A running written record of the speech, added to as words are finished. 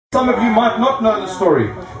Some of you might not know the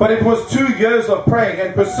story, but it was 2 years of praying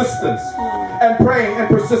and persistence, and praying and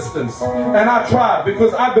persistence. And I tried,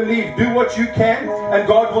 because I believe, do what you can and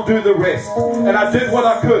God will do the rest. And I did what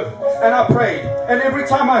I could, and I prayed. And every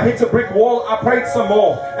time I hit a brick wall, I prayed some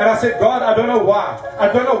more. And I said, God, I don't know why.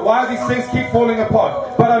 I don't know why these things keep falling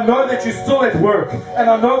apart. But I know that you're still at work. And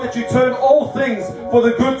I know that you turn all things for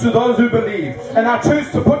the good to those who believe. And I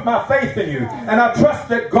choose to put my faith in you. And I trust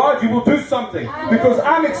that God, you will do something. Because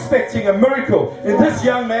I'm expecting a miracle in this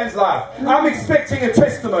young man's life. I'm expecting a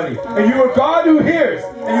testimony. And you're a God who hears.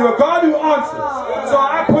 And you're a God who answers. So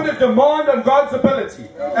I put a demand on God's ability.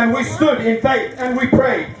 And we stood in faith. And we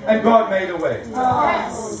prayed. And God made a way.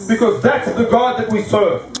 Yes. Because that's the God that we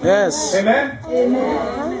serve. Yes. Amen?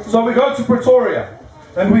 Amen. So we go to Pretoria.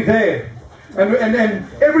 And we're there. And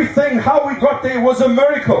everything, how we got there was a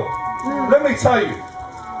miracle. Let me tell you.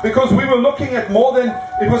 Because we were looking at more than,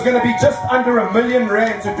 it was going to be just under R1 million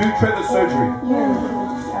to do Trevor's surgery.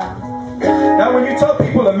 Now when you tell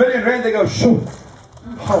people R1 million, they go, sure.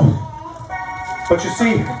 Oh. But you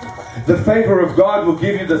see, the favor of God will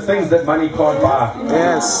give you the things that money can't buy.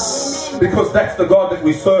 Yes. Because that's the God that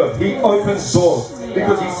we serve. He opens doors.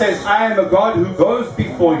 Because he says, I am a God who goes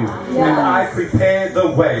before you. And I prepare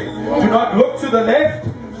the way. Do not look to the left.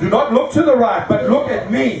 Do not look to the right, but look at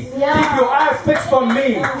me. Keep your eyes fixed on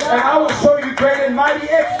me, and I will show you great and mighty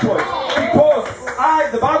exploits. Because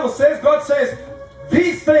the Bible says, God says,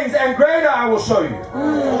 these things and greater I will show you.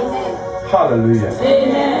 Hallelujah.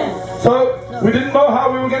 Amen. So we didn't know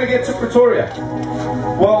how we were going to get to Pretoria.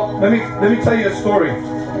 Well, let me tell you a story.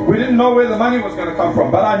 We didn't know where the money was going to come from,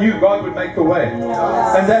 but I knew God would make a way.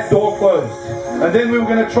 And that door closed. And then we were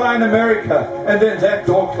going to try in America, and then that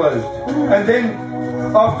door closed. And then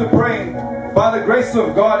after praying, by the grace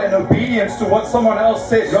of God and obedience to what someone else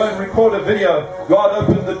said, go and record a video, God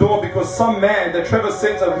opened the door because some man that Trevor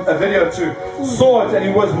sent a video to saw it, and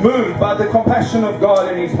he was moved by the compassion of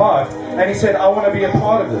God in his heart, and he said, I want to be a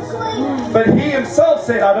part of this. But he himself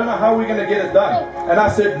said, I don't know how we're going to get it done. And I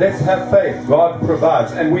said, let's have faith. God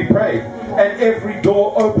provides. And we prayed, and every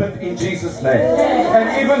door opened in Jesus' name.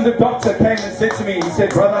 And even the doctor came and said to me, he said,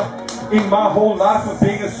 brother, in my whole life of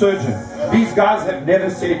being a surgeon, these guys have never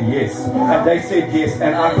said yes. And they said yes,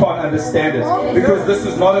 and I can't understand it. Because this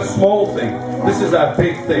is not a small thing. This is a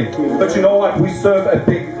big thing. But you know what? We serve a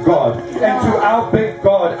big God. And to our big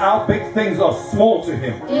God, our big things are small to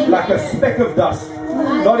Him. Like a speck of dust.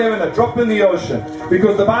 Not even a drop in the ocean.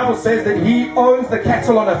 Because the Bible says that He owns the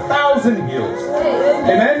cattle on 1,000 hills.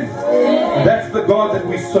 Amen? And that's the God that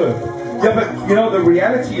we serve. Yeah, but you know, the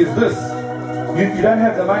reality is this. You don't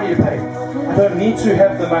have the money to pay. I don't need to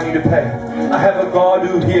have the money to pay. I have a God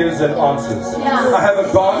who hears and answers. I have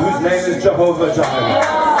a God whose name is Jehovah Jireh.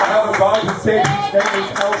 I have a God who said his name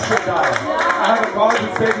is El Shaddai. I have a God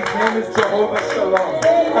who said his name is Jehovah Shalom.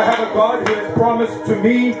 I have a God who has promised to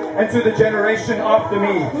me and to the generation after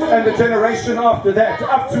me and the generation after that,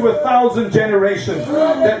 up to 1,000 generations,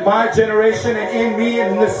 that my generation and in me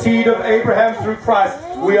and in the seed of Abraham through Christ,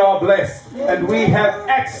 we are blessed. And we have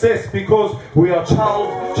access because we are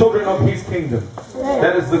children of His kingdom.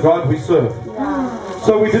 That is the God we serve.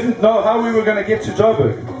 So we didn't know how we were going to get to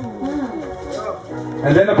Joburg.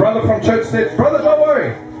 And then a brother from church said, brother, don't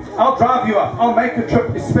worry. I'll drive you up. I'll make a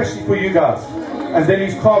trip especially for you guys. And then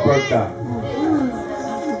his car broke down.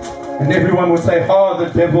 And everyone would say, oh, the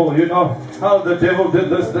devil, you know, oh, the devil did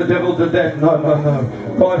this, the devil did that. No, no,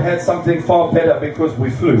 no. God had something far better because we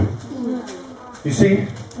flew. You see,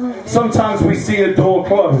 sometimes we see a door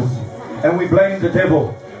close and we blame the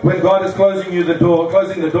devil. When God is closing the door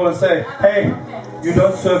and say, hey, you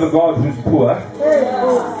don't serve a God who's poor.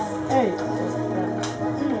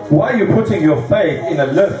 Why are you putting your faith in a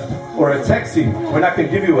lift or a taxi when I can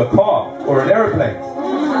give you a car or an aeroplane?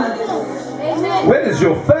 Where is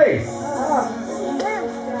your faith?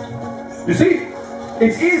 You see,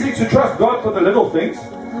 it's easy to trust God for the little things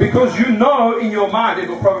because you know in your mind it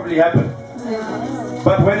will probably happen.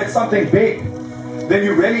 But when it's something big, then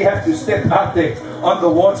you really have to step out there on the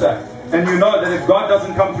water, and you know that if God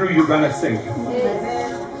doesn't come through, you're going to sink.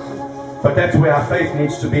 But that's where our faith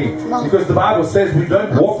needs to be, because the Bible says we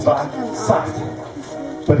don't walk by sight,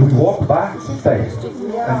 but we walk by faith,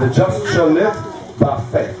 and the just shall live by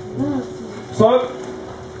faith. So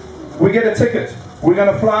we get a ticket. We're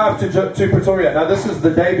going to fly up to Pretoria. Now this is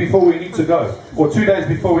the day before we need to go, or 2 days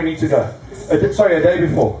before we need to go. Sorry, a day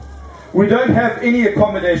before. We don't have any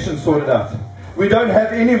accommodation sorted out. We don't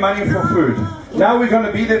have any money for food. Now we're going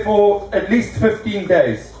to be there for at least 15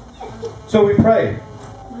 days. So we pray.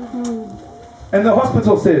 And the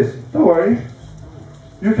hospital says, don't worry.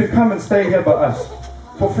 You can come and stay here by us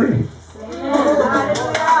for free.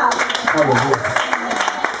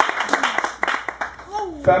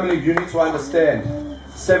 Family, you need to understand,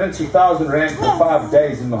 70,000 rand for 5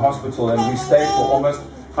 days in the hospital, and we stayed for almost,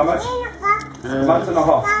 how much? A month and a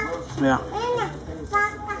half. Yeah.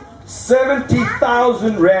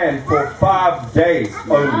 70,000 rand for 5 days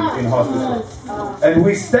only in hospital. And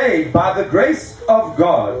we stayed, by the grace of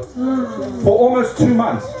God, for almost 2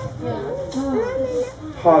 months.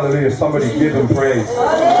 Hallelujah. Somebody give him praise.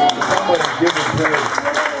 Somebody give him praise.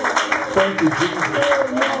 Thank you, Jesus.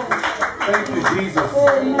 Thank you, Jesus.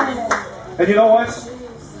 And you know what?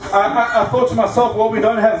 I thought to myself, well, we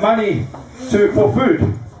don't have money for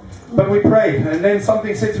food. But we prayed. And then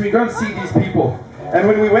something said to me, go and see these people. And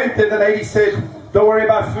when we went there, the lady said, don't worry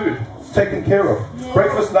about food. It's taken care of.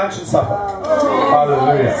 Breakfast, lunch, and supper.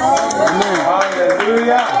 Hallelujah.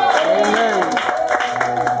 Hallelujah. Amen.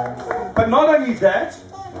 But not only that,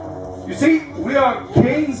 you see, we are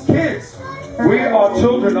King's kids. We are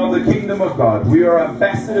children of the kingdom of God. We are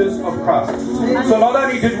ambassadors of Christ. So not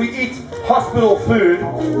only did we eat hospital food,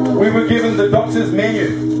 we were given the doctor's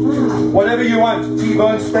menu. Whatever you want,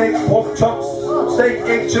 T-bone steak, pork chops, steak,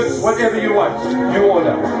 egg chips, whatever you want, you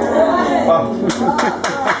order.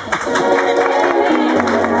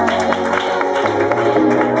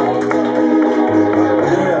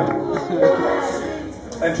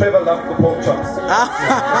 And Trevor loved the pork chops.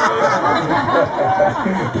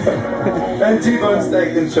 And T-bone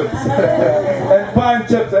steak and chips. And fine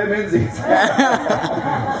chips, amen.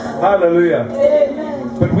 Hallelujah.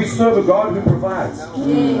 But we serve a God who provides.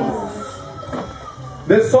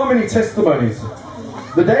 There's so many testimonies.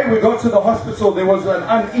 The day we got to the hospital, there was an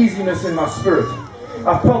uneasiness in my spirit.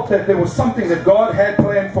 I felt that there was something that God had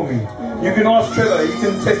planned for me. You can ask Trevor, he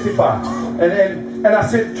can testify. And I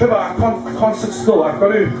said, Trevor, I can't sit still. I've got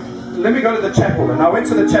to, let me go to the chapel. And I went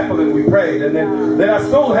to the chapel and we prayed. And then I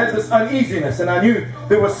still had this uneasiness. And I knew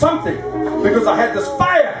there was something, because I had this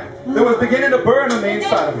fire that was beginning to burn on the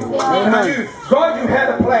inside of me. And I knew, God, you had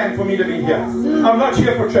a plan for me to be here. I'm not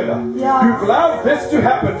here for Trevor. You've allowed this to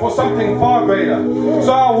happen for something far greater.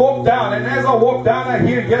 So I walked down, and as I walked down, I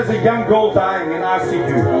hear there's a young girl dying in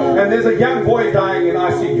ICU. And there's a young boy dying in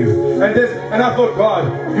ICU. And I thought,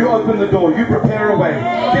 God, you open the door, you prepare a way.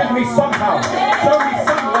 Give me somehow, show me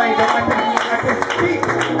some way that I can speak,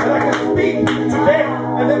 that I can speak to death,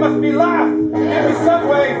 and there must be life. Give me some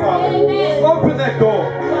way, Father. Open that door.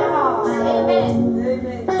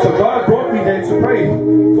 So God brought me there to pray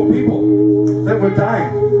for people that were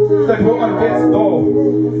dying, that were on death's door.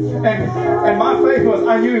 And my faith was,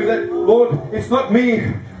 I knew that, Lord, it's not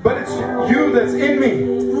me, but it's you that's in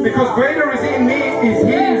me. Because greater is in me, is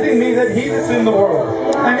he is in me than he that's in the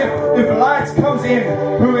world. And if light comes in,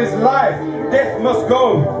 who is life, death must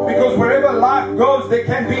go. Because wherever life goes, there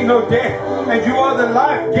can be no death. And you are the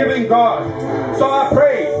life-giving God. So I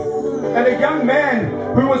prayed. And a young man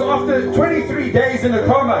who was after 23 days in a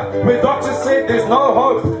coma, where doctors said there's no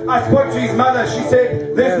hope. I spoke to his mother. She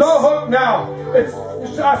said, there's no hope now.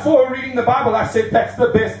 I saw her reading the Bible. I said, that's the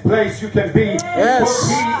best place you can be. Because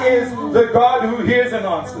he is the God who hears and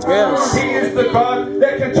answers. He is the God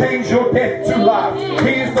that can change your death to life.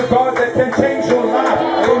 He is the God that can change your life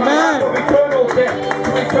from eternal death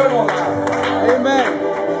to eternal life. Amen.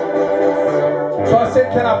 So I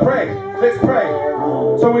said, can I pray? Let's pray.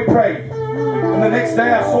 So we prayed. And the next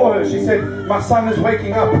day I saw her. She said, my son is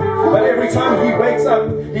waking up. But every time he wakes up,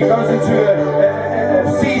 he goes into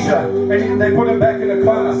a seizure. And they put him back in a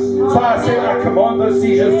coma. So I said, I command those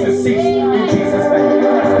seizures to cease in Jesus' name.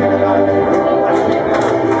 I speak life. I speak life.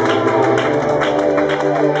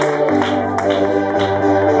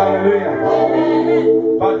 Hallelujah.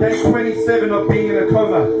 By day 27 of being in a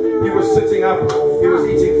coma, he was sitting up. He was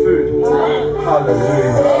eating food.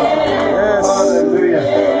 Hallelujah. Yes. Hallelujah.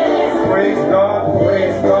 Praise God,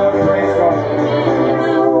 praise God, praise God.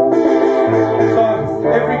 So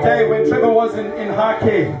every day when Trevor was in high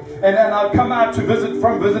care, and then I'd come out to visit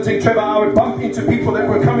from visiting Trevor, I would bump into people that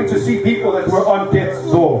were coming to see people that were on death's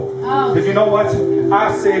door. Did you know what?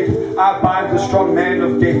 I said, I bind the strong man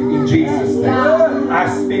of death in Jesus' name. I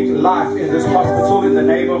speak life in this hospital in the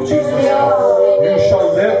name of Jesus. You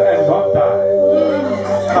shall live and not die.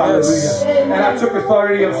 Hallelujah. And I took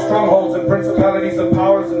authority of strongholds and principalities of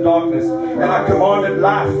powers and darkness. And I commanded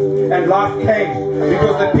life. And life came.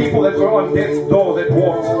 Because the people that were on death's door that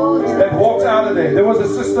walked out of there. There was a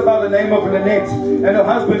sister by the name of Lynette. And her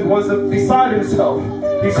husband was beside himself.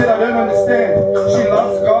 He said, I don't understand. She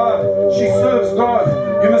loves God. She serves God.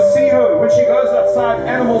 You must see her. When she goes outside,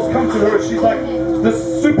 animals come to her. She's like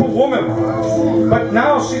this superwoman. But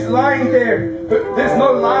now she's lying there. But there's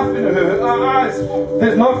no life in her eyes.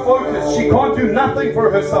 There's no focus. She can't do nothing for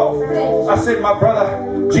herself. I said, my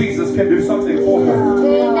brother, Jesus can do something for her.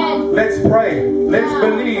 Amen. Let's pray. Let's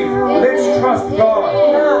believe. Let's trust God.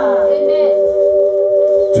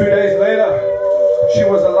 2 days later, she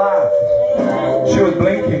was alive. She was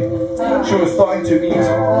blinking. She was starting to eat.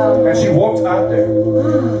 And she walked out there.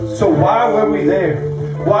 So why were we there?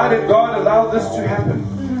 Why did God allow this to happen?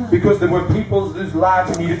 Because there were people whose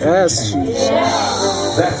lives needed to be changed.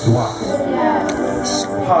 That's why.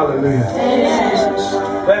 Hallelujah.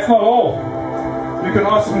 That's not all. You can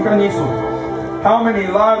ask Nkaniso, how many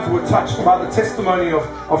lives were touched by the testimony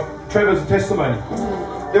of Trevor's testimony?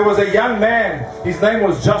 There was a young man, his name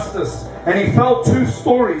was Justice, and he fell 2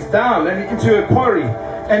 stories down and into a quarry.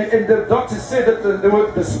 And the doctor said that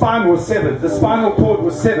the spine was severed. The spinal cord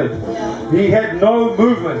was severed. He had no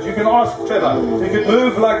movement. You can ask Trevor. He could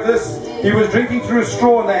move like this. He was drinking through a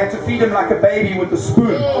straw and they had to feed him like a baby with a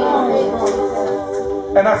spoon.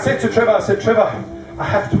 And I said to Trevor, I said, Trevor, I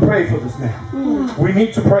have to pray for this man. We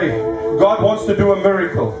need to pray. God wants to do a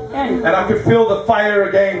miracle. And I could feel the fire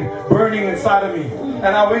again burning inside of me.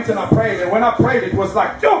 And I went and I prayed. And when I prayed, it was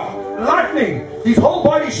like, lightning. His whole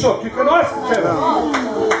body shook. You can ask Trevor.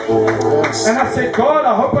 And I said, God,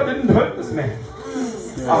 I hope I didn't hurt this man.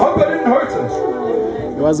 I hope I didn't hurt him.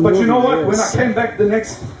 But you know what? When I came back the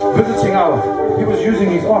next visiting hour, he was using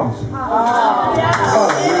his arms.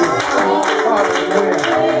 Hallelujah.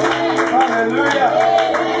 Hallelujah.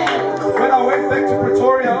 When I went back to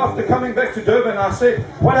Pretoria after coming back to Durban, I said,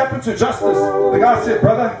 what happened to Justice? The guy said,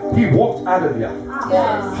 brother, he walked out of here.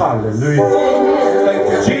 Hallelujah. Thank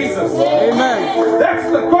you, Jesus. Amen. That's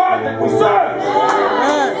the God that we serve.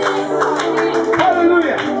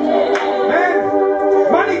 Hallelujah.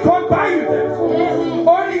 Man, money can't buy you that.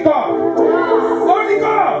 Only God. Only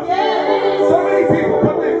God. So many people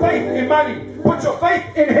put their faith in money. Put your faith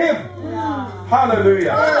in Him.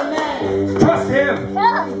 Hallelujah. Trust Him.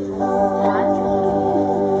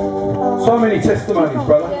 So many testimonies,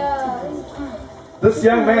 brother. This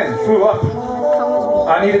young man flew up.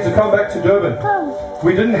 I needed to come back to Durban.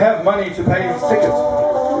 We didn't have money to pay his ticket.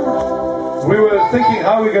 We were thinking,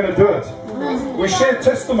 how are we going to do it? We shared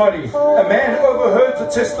testimony. A man overheard the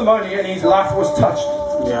testimony and his life was touched.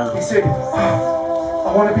 He said,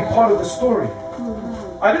 I want to be part of the story.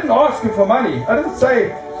 I didn't ask him for money. I didn't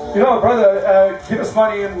say, you know, brother, give us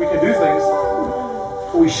money and we can do things.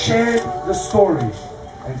 We shared the story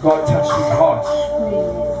and God touched his heart.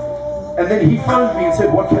 And then he phoned me and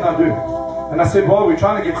said, what can I do? And I said, well, we're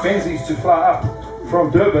trying to get Menzies to fly up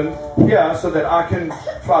from Durban here so that I can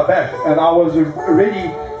fly back. And I was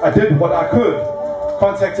already, I did what I could.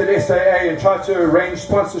 Contacted SAA and tried to arrange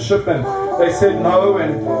sponsorship and they said no,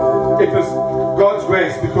 and it was God's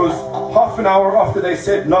grace because half an hour after they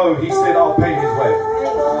said no, he said, I'll pay his way.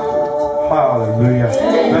 Hallelujah.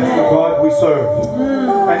 That's the God we serve.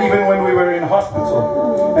 And even when we were in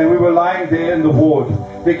hospital and we were lying there in the ward,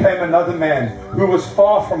 there came another man who was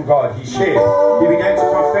far from God. He shared. He began to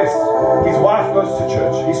confess. His wife goes to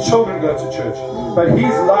church. His children go to church. But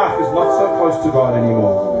his life is not so close to God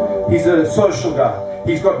anymore. He's a social guy.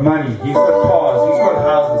 He's got money. He's got cars. He's got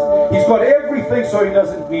houses. He's got everything so he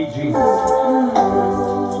doesn't need Jesus.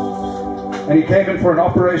 And he came in for an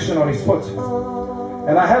operation on his foot.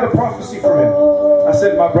 And I had a prophecy from him. I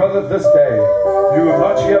said, my brother, this day, you are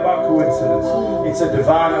not here by coincidence. It's a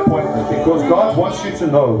divine appointment because God wants you to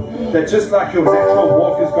know that just like your natural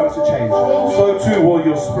walk is going to change, so too will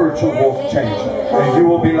your spiritual walk change. And you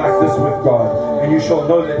will be like this with God. And you shall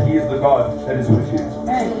know that He is the God that is with you.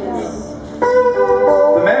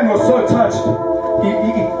 The man was so touched.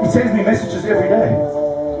 He sends me messages every day.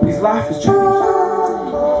 His life has changed.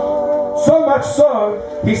 So much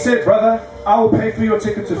so, he said, brother, I will pay for your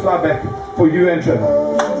ticket to fly back for you and Trevor.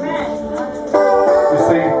 You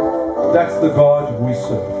see, that's the God we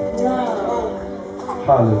serve.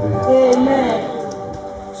 Hallelujah.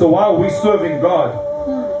 Amen. So while we're serving God,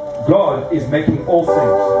 God is making all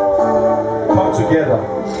things come together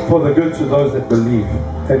for the good to those that believe.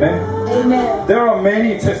 Amen. Amen. There are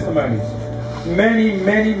many testimonies. Many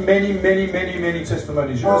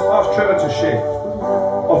testimonies. You must ask Trevor to share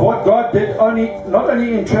of what God did not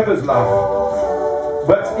only in Trevor's life,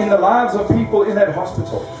 but in the lives of people in that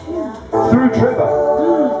hospital. Through Trevor.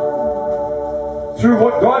 Through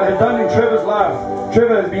what God had done in Trevor's life,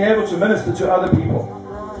 Trevor has been able to minister to other people.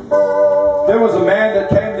 There was a man that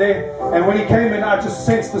came there, and when he came in, I just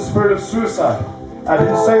sensed the spirit of suicide. I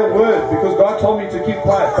didn't say a word because God told me to keep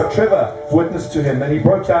quiet, but Trevor witnessed to him and he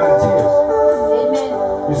broke down in tears.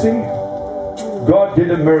 You see, God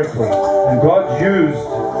did a miracle, and God used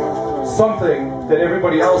something that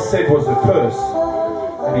everybody else said was a curse,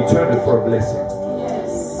 and He turned it for a blessing.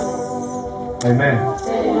 Amen.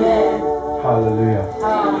 Hallelujah.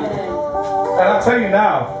 And I'll tell you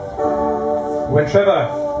now,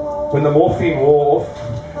 when the morphine wore off,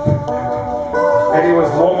 and he was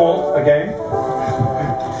normal again,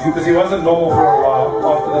 because he wasn't normal for a while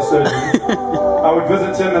after the surgery, I would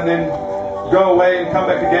visit him and then go away and come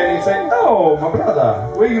back again and he'd say, "Oh, my brother,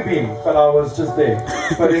 where you been?" But I was just there.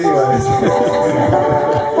 But anyways.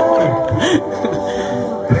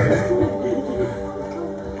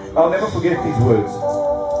 I'll never forget these words.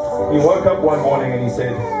 He woke up one morning and he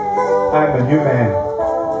said, "I'm a new man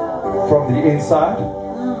from the inside,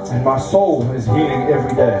 and my soul is healing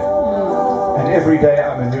every day. And every day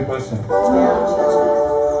I'm a new person."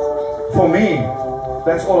 For me,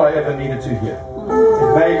 that's all I ever needed to hear.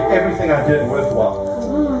 It made everything I did worthwhile.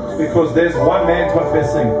 Because there's one man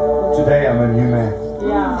confessing, "Today I'm a new man."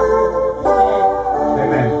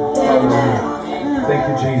 Amen. Hallelujah. Thank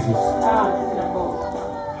you, Jesus.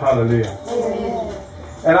 Hallelujah.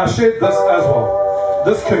 And I shared this as well.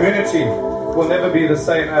 This community will never be the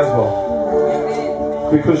same as well.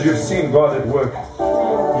 Because you've seen God at work.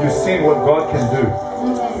 You've seen what God can do.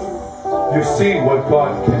 You've seen what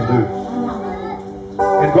God can do.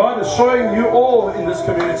 And God is showing you all in this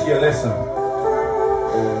community a lesson.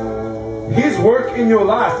 His work in your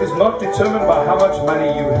life is not determined by how much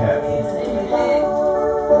money you have.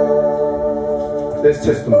 There's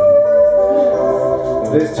testimony.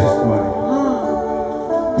 There's testimony.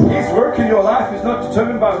 His work in your life is not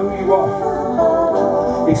determined by who you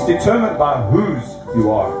are. It's determined by whose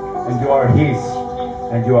you are. And you are His.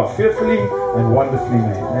 And you are fearfully and wonderfully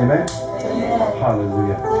made. Amen?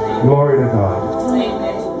 Hallelujah. Glory to God.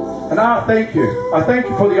 And I thank you. I thank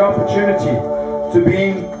you for the opportunity to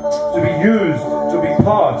be used, to be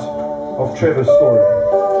part of Trevor's story.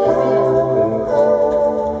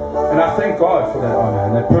 And I thank God for that honor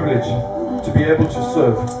and that privilege to be able to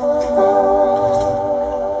serve.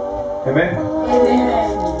 Amen?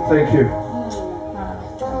 Thank you.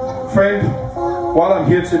 Friend, while I'm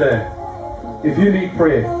here today, if you need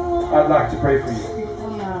prayer, I'd like to pray for you.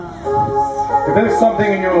 If there's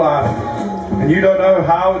something in your life and you don't know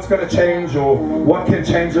how it's going to change or what can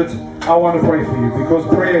change it, I want to pray for you, because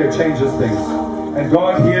prayer changes things. And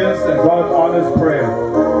God hears and God honors prayer.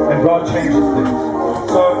 And God changes things.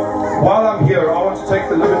 So while I'm here, I want to take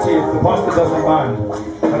the liberty, if the pastor doesn't mind,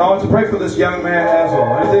 and I want to pray for this young man as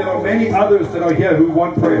well. And there are many others that are here who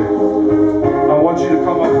want prayer. I want you to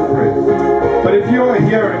come up for prayer. But if you are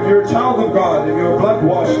here and you're a child of God and you're blood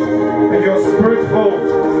washed and you're spirit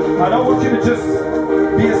filled, I don't want you to just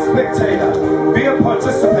be a spectator. Be a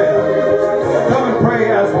participator. Come and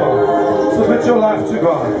pray as well. Submit your life to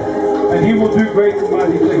God, and He will do great and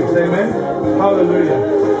mighty things. Amen. Hallelujah.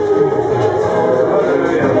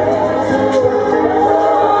 Hallelujah.